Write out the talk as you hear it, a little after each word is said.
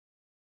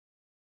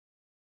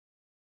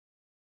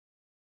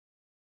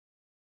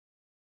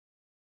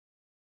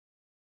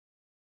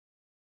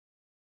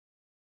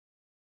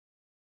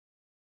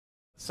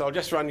So I'll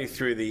just run you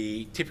through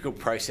the typical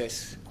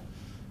process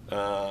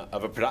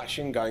of a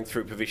production going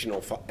through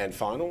provisional and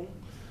final.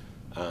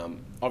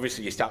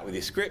 Obviously you start with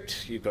your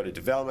script, you've got a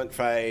development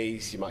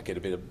phase, you might get a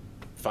bit of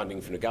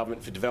funding from the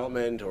government for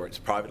development, or it's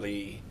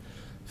privately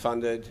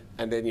funded,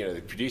 and then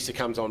the producer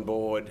comes on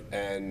board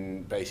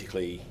and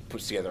basically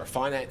puts together a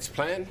finance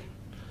plan,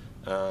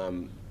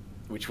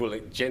 which will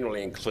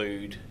generally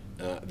include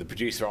the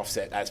producer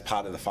offset as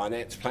part of the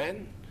finance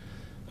plan.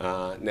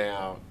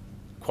 Now,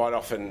 quite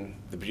often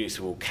the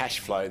producer will cash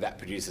flow that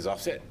producer's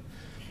offset,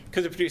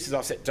 because the producer's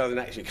offset doesn't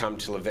actually come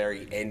till the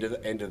very end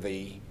of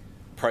the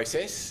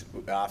process,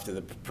 after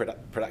the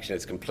production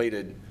is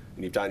completed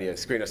and you've done your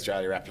Screen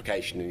Australia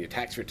application and your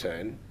tax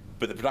return,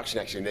 but the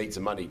production actually needs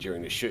the money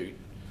during the shoot.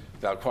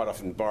 They'll quite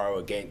often borrow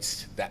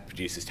against that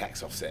producer's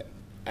tax offset.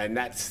 And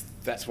that's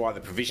why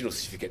the provisional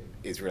certificate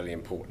is really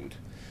important.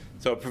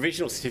 So a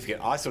provisional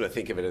certificate, I sort of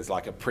think of it as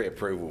like a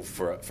pre-approval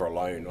for a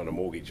loan on a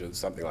mortgage or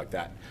something like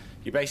that.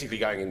 You're basically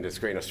going into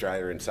Screen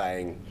Australia and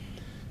saying,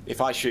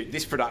 if I shoot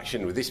this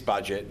production with this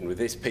budget and with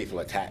this people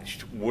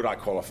attached, would I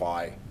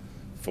qualify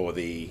for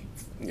the,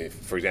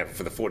 for example,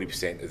 for the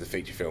 40% as a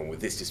feature film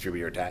with this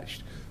distributor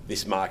attached,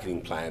 this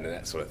marketing plan and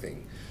that sort of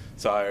thing.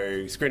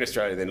 So Screen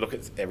Australia then look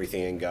at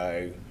everything and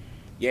go,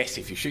 yes,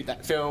 if you shoot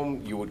that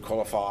film, you would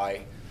qualify,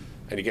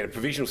 and you get a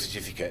provisional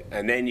certificate,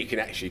 and then you can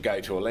actually go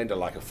to a lender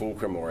like a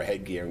Fulcrum or a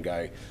Headgear and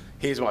go,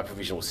 here's my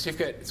provisional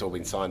certificate, it's all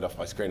been signed off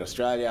by Screen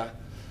Australia,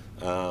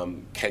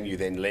 can you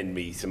then lend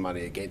me some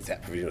money against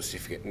that provisional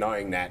certificate,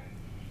 knowing that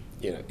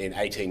in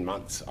 18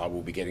 months I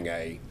will be getting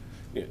a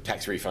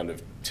tax refund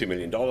of $2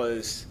 million,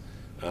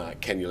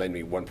 can you lend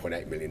me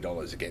 $1.8 million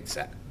against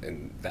that?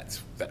 And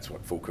that's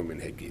what Fulcrum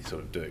and Headgear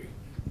sort of do.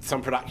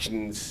 Some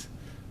productions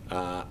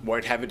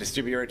won't have a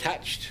distributor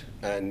attached,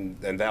 and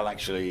they'll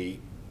actually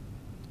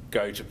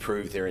go to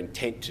prove their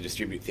intent to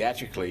distribute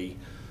theatrically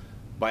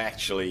by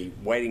actually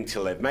waiting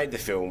till they've made the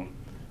film,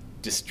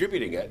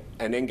 distributing it,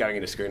 and then going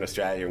into Screen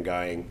Australia and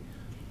going,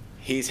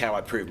 here's how I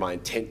prove my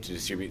intent to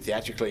distribute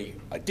theatrically.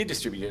 I did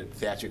distribute it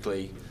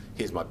theatrically.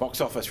 Here's my box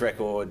office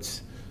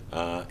records.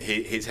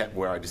 Here's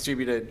where I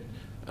distributed.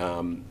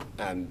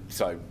 And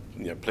so,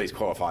 please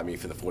qualify me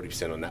for the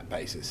 40% on that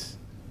basis.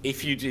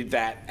 If you did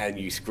that and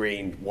you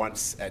screened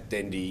once at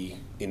Dendy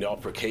into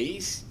Opera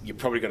Keys, you're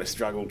probably going to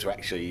struggle to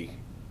actually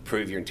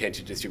prove your intent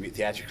to distribute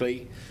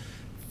theatrically.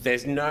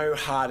 There's no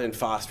hard and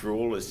fast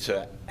rule as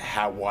to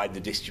how wide the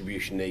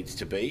distribution needs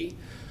to be.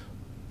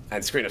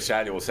 And Screen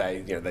Australia will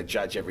say, they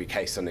judge every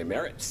case on their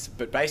merits.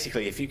 But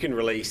basically, if you can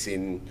release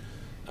in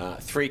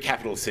 3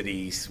 capital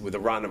cities with a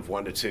run of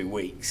 1 to 2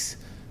 weeks,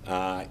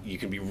 you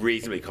can be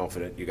reasonably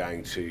confident you're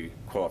going to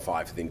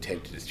qualify for the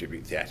intent to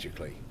distribute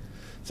theatrically.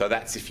 So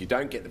that's if you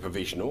don't get the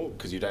provisional,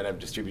 because you don't have a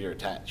distributor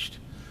attached,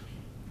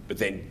 but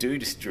then do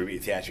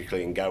distribute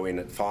theatrically and go in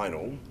at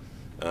final,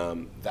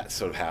 that's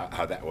sort of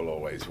how that will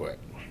always work.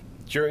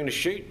 During the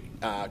shoot,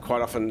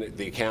 quite often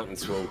the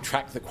accountants will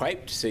track the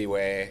QAPE to see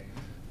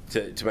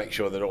to make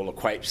sure that all the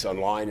QAPE's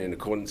online in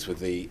accordance with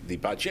the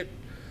budget.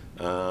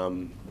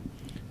 And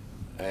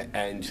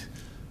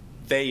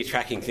there you're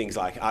tracking things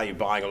like, are you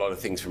buying a lot of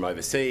things from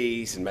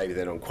overseas, and maybe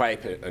they're on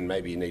QAPE, and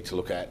maybe you need to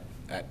look at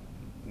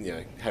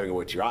having a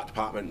word to your art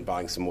department and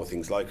buying some more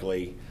things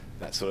locally,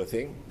 that sort of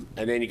thing.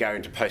 And then you go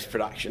into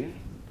post-production.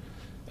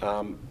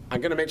 I'm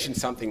going to mention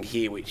something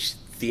here which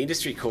the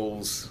industry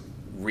calls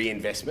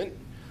reinvestment.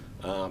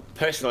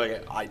 Personally,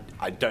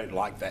 I don't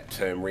like that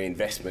term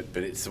reinvestment,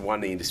 but it's the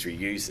one the industry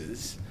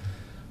uses.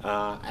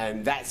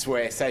 And that's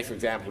where, say for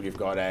example, you've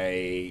got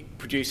a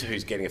producer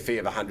who's getting a fee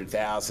of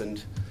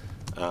 $100,000.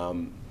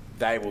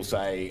 They will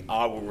say,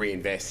 I will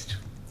reinvest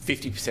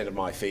 50% of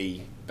my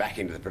fee back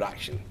into the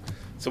production.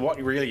 So what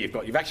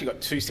you've actually got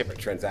 2 separate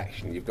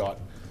transactions. You've got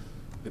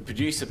the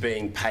producer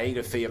being paid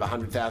a fee of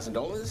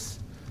 $100,000,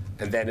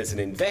 and then as an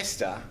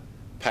investor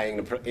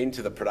paying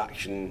into the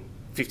production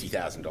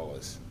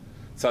 $50,000.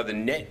 So the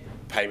net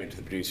payment to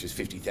the producer is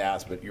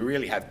 $50,000, but you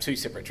really have 2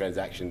 separate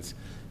transactions.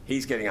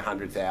 He's getting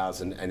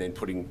 $100,000 and then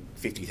putting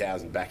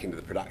 $50,000 back into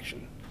the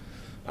production.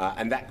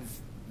 And that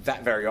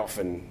very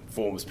often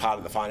forms part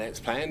of the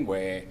finance plan,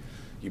 where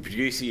your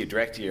producer, your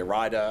director, your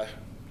writer,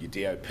 your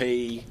DOP,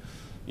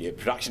 your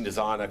production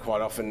designer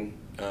quite often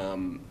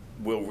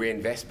will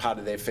reinvest part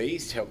of their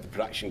fees to help the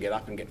production get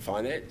up and get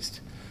financed.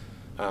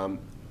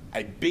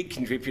 A big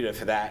contributor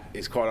for that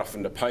is quite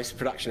often the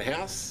post-production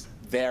house.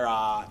 There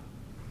are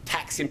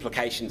tax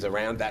implications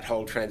around that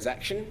whole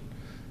transaction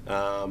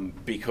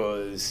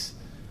because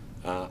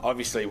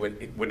obviously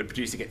when a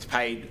producer gets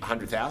paid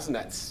 $100,000,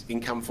 that's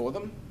income for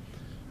them.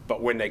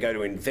 But when they go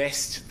to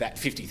invest that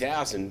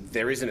 $50,000,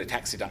 there isn't a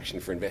tax deduction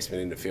for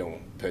investment in the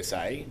film per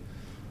se.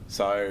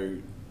 So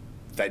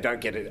they don't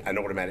get an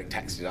automatic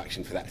tax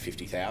deduction for that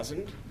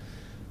 $50,000.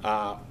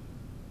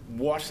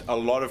 What a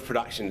lot of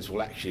productions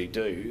will actually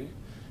do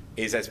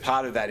is, as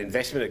part of that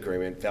investment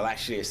agreement, they'll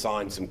actually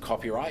assign some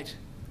copyright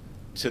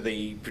to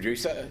the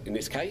producer in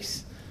this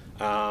case.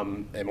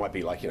 It might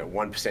be like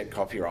 1%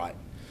 copyright,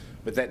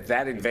 but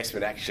that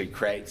investment actually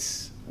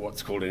creates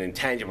what's called an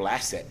intangible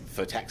asset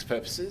for tax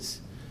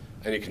purposes,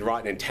 and you can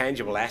write an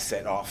intangible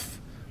asset off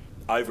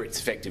over its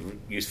effective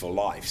useful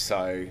life.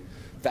 So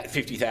that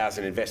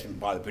 $50,000 investment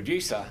by the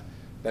producer,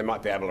 they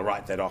might be able to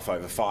write that off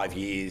over 5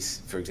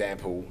 years, for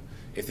example,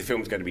 if the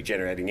film's going to be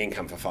generating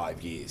income for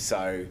 5 years.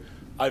 So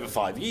over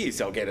 5 years,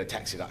 they'll get a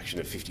tax deduction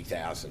of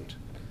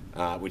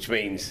 $50,000, which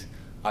means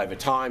over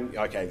time,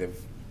 okay,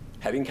 they've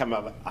had income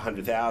of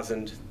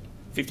 $100,000,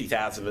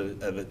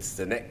 $50,000 of it's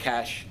the net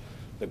cash.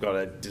 They've got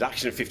a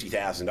deduction of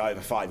 $50,000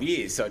 over 5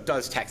 years, so it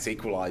does tax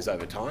equalise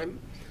over time.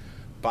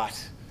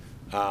 But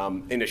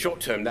in the short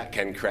term, that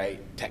can create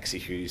tax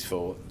issues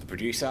for the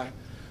producer.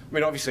 I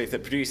mean, obviously, if the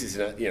producer's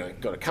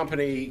got a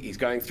company he's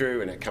going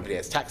through and that company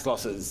has tax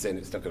losses, then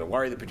it's not going to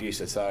worry the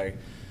producer. So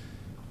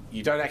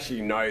you don't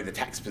actually know the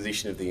tax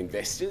position of the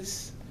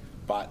investors,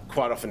 but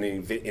quite often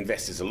the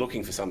investors are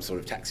looking for some sort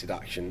of tax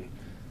deduction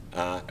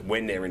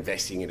when they're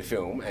investing in a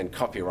film, and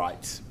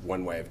copyright's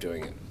one way of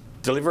doing it.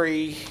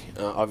 Delivery,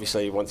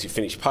 obviously, once you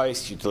finish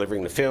post, you're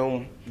delivering the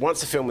film. Once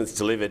the film is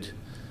delivered,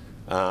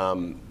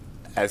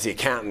 as the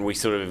accountant, we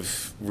sort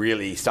of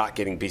really start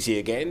getting busy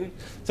again.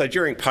 So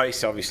during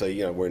post,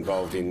 obviously, we're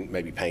involved in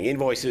maybe paying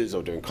invoices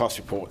or doing cost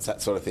reports,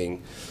 that sort of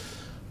thing.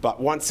 But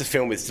once the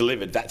film is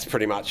delivered, that's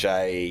pretty much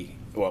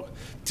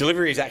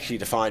delivery is actually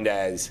defined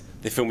as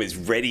the film is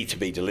ready to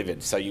be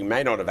delivered. So you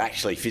may not have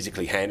actually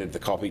physically handed the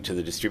copy to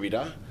the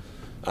distributor,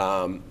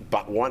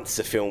 but once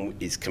the film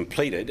is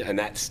completed, and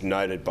that's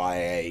noted by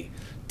a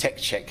tech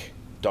check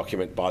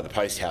document by the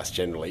post house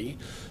generally,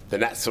 then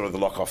that's sort of the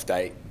lock-off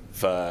date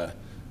for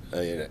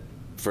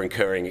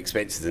incurring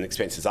expenses, and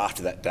expenses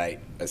after that date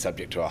are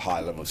subject to a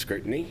high level of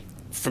scrutiny.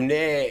 From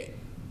there,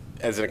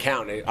 as an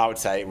accountant, I would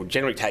say it would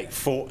generally take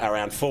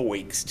around 4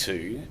 weeks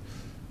to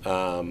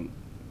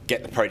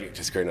get the project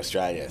to Screen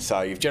Australia.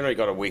 So you've generally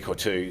got a week or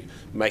two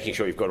making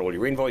sure you've got all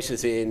your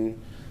invoices in,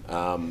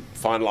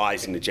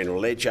 finalising the general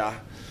ledger.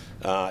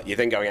 You're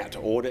then going out to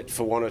audit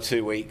for 1 or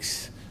 2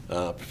 weeks,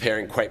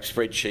 preparing QAPE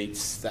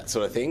spreadsheets, that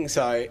sort of thing.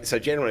 So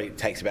generally it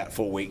takes about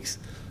 4 weeks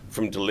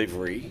from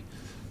delivery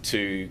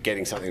to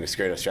getting something to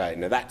Screen Australia.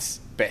 Now that's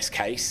best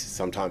case.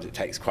 Sometimes it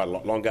takes quite a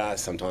lot longer.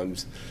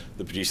 Sometimes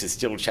the producer's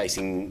still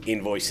chasing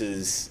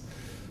invoices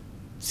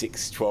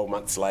 6, 12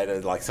 months later.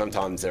 Like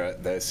sometimes there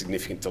are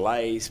significant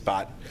delays,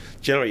 but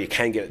generally you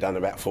can get it done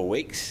in about 4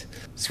 weeks.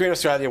 Screen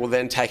Australia will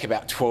then take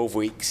about 12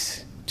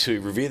 weeks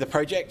to review the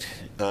project.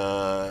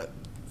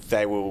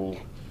 They will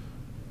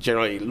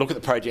generally look at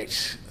the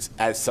project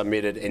as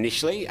submitted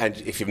initially, and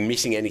if you're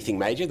missing anything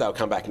major, they'll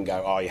come back and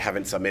go, oh, you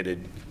haven't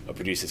submitted a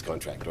producer's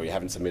contract, or you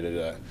haven't submitted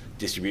a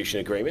distribution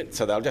agreement.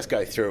 So they'll just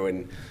go through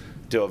and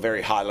do a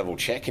very high level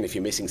check, and if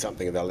you're missing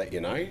something, they'll let you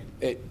know.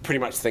 It pretty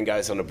much then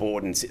goes on a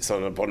board and sits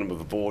on the bottom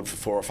of a board for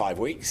 4 or 5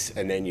 weeks,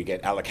 and then you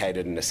get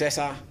allocated an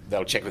assessor.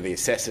 They'll check with the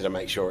assessor to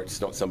make sure it's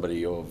not somebody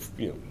you've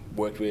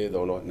worked with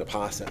or not in the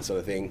past, that sort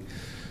of thing.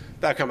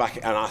 They'll come back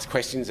and ask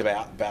questions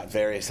about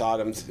various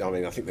items. I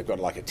mean, I think they've got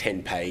like a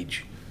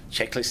 10-page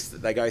checklist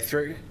that they go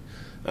through.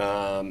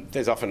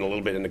 There's often a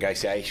little bit of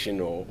negotiation,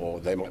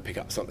 or they might pick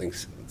up something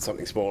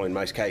small in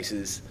most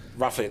cases.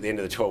 Roughly at the end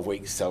of the 12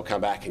 weeks, they'll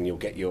come back and you'll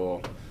get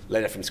your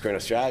letter from Screen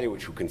Australia,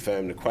 which will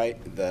confirm the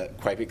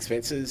QAPE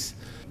expenses.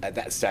 At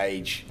that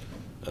stage,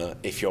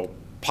 if you're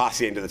past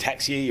the end of the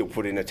tax year, you'll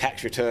put in a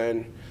tax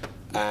return.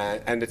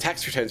 And the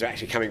tax returns are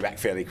actually coming back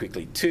fairly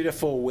quickly, 2 to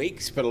 4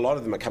 weeks, but a lot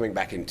of them are coming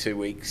back in 2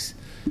 weeks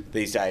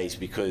these days,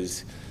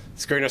 because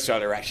Screen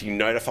Australia are actually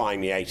notifying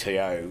the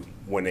ATO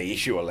when they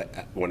issue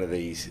one of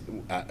these,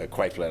 a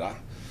QAPE letter,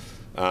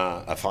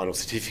 a final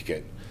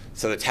certificate.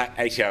 So the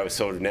ATO has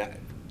sort of now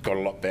got a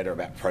lot better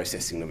about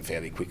processing them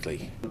fairly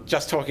quickly.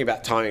 Just talking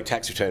about timing of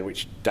tax return,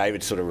 which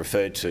David sort of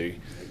referred to,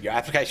 your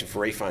application for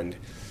refund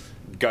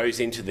goes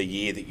into the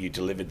year that you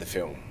delivered the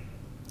film.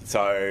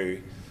 So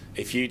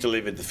if you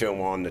delivered the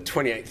film on the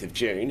 28th of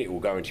June, it will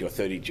go into your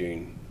 30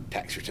 June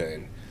tax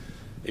return.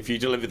 If you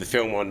delivered the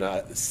film on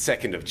the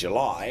 2nd of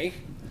July,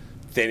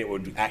 then it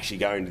would actually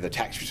go into the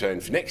tax return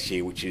for next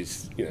year, which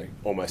is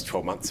almost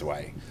 12 months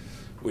away,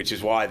 which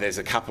is why there's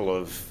a couple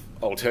of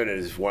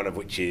alternatives, one of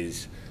which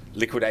is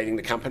liquidating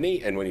the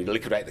company, and when you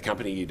liquidate the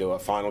company you do a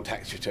final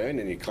tax return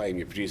and you claim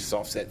your producer's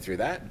offset through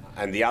that.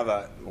 And the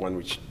other one,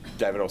 which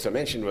David also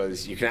mentioned,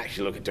 was you can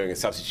actually look at doing a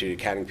substitute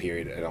accounting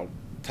period, and I'll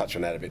touch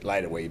on that a bit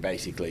later, where you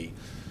basically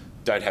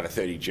don't have a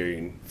 30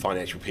 June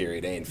financial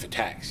period end for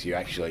tax. You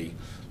actually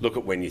look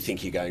at when you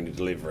think you're going to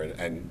deliver it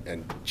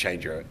and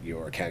change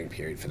your accounting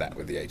period for that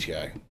with the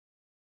ATO.